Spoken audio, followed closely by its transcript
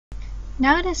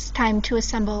Now it is time to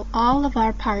assemble all of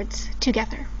our parts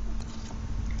together.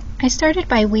 I started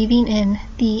by weaving in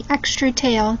the extra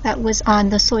tail that was on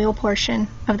the soil portion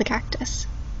of the cactus.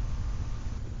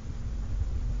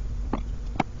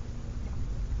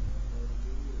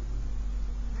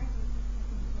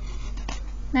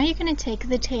 Now you're going to take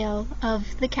the tail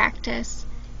of the cactus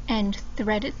and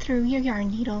thread it through your yarn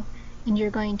needle, and you're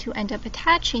going to end up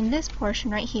attaching this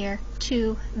portion right here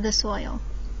to the soil.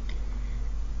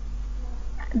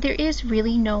 There is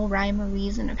really no rhyme or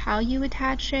reason of how you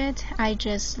attach it. I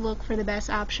just look for the best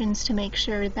options to make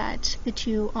sure that the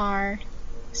two are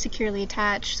securely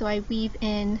attached. So I weave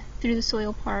in through the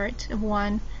soil part of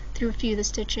one, through a few of the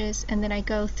stitches, and then I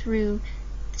go through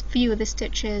a few of the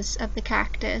stitches of the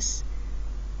cactus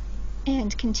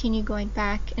and continue going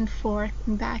back and forth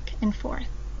and back and forth.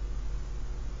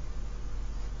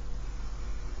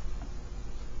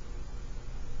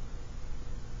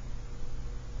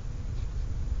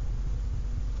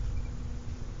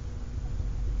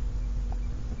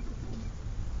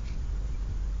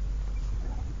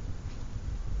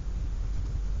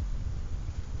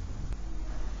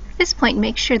 At this point,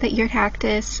 make sure that your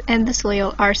cactus and the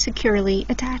soil are securely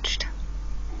attached.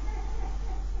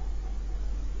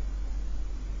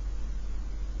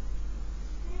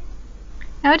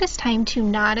 Now it is time to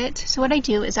knot it. So what I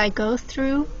do is I go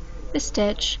through the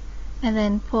stitch and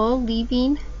then pull,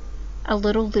 leaving a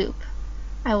little loop.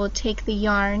 I will take the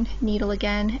yarn needle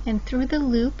again and through the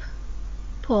loop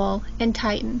pull and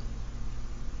tighten.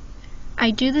 I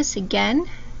do this again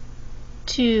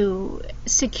to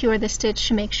secure the stitch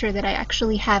to make sure that I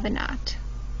actually have a knot.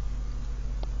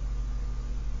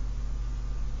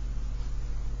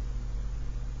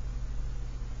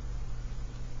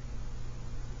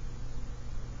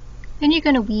 Then you're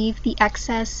going to weave the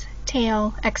excess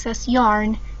tail, excess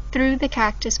yarn through the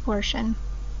cactus portion,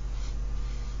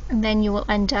 and then you will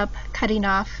end up cutting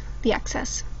off the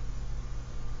excess.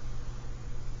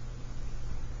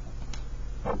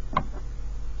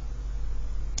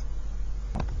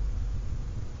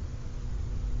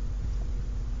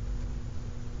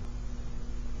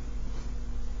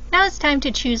 Now it's time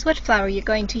to choose what flower you're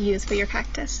going to use for your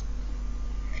cactus.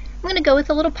 I'm going to go with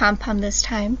a little pom-pom this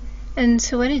time. And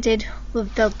so what I did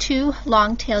with the two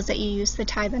long tails that you use to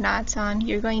tie the knots on,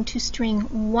 you're going to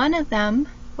string one of them,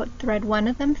 thread one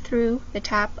of them through the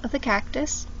top of the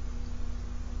cactus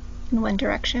in one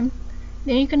direction.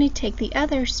 Then you're going to take the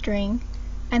other string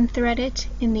and thread it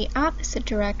in the opposite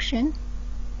direction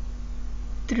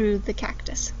through the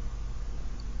cactus.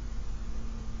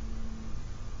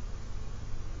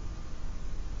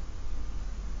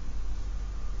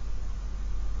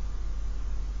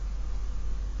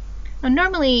 Now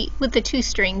normally with the two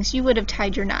strings you would have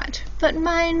tied your knot, but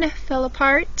mine fell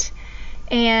apart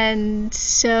and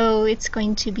so it's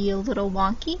going to be a little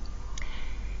wonky.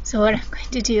 So what I'm going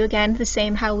to do, again, the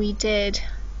same how we did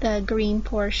the green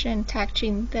portion,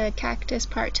 attaching the cactus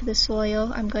part to the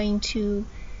soil, I'm going to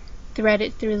thread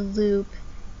it through the loop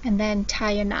and then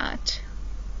tie a knot